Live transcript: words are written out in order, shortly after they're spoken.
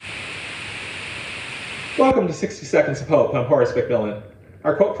Welcome to 60 Seconds of Hope. I'm Horace McMillan.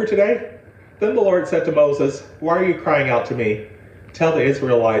 Our quote for today: Then the Lord said to Moses, "Why are you crying out to me? Tell the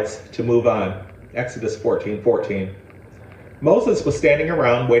Israelites to move on." Exodus 14:14. Moses was standing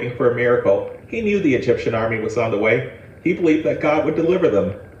around waiting for a miracle. He knew the Egyptian army was on the way. He believed that God would deliver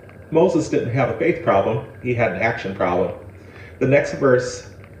them. Moses didn't have a faith problem, he had an action problem. The next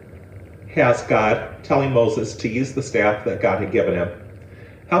verse has God telling Moses to use the staff that God had given him.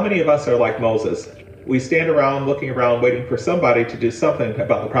 How many of us are like Moses? We stand around looking around waiting for somebody to do something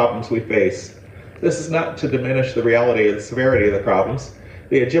about the problems we face. This is not to diminish the reality or the severity of the problems.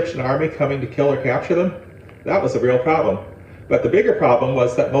 The Egyptian army coming to kill or capture them, that was a real problem. But the bigger problem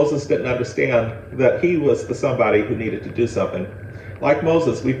was that Moses didn't understand that he was the somebody who needed to do something. Like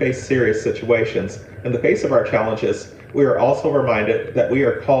Moses, we face serious situations. In the face of our challenges, we are also reminded that we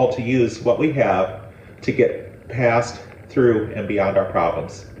are called to use what we have to get past, through, and beyond our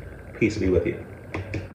problems. Peace be with you.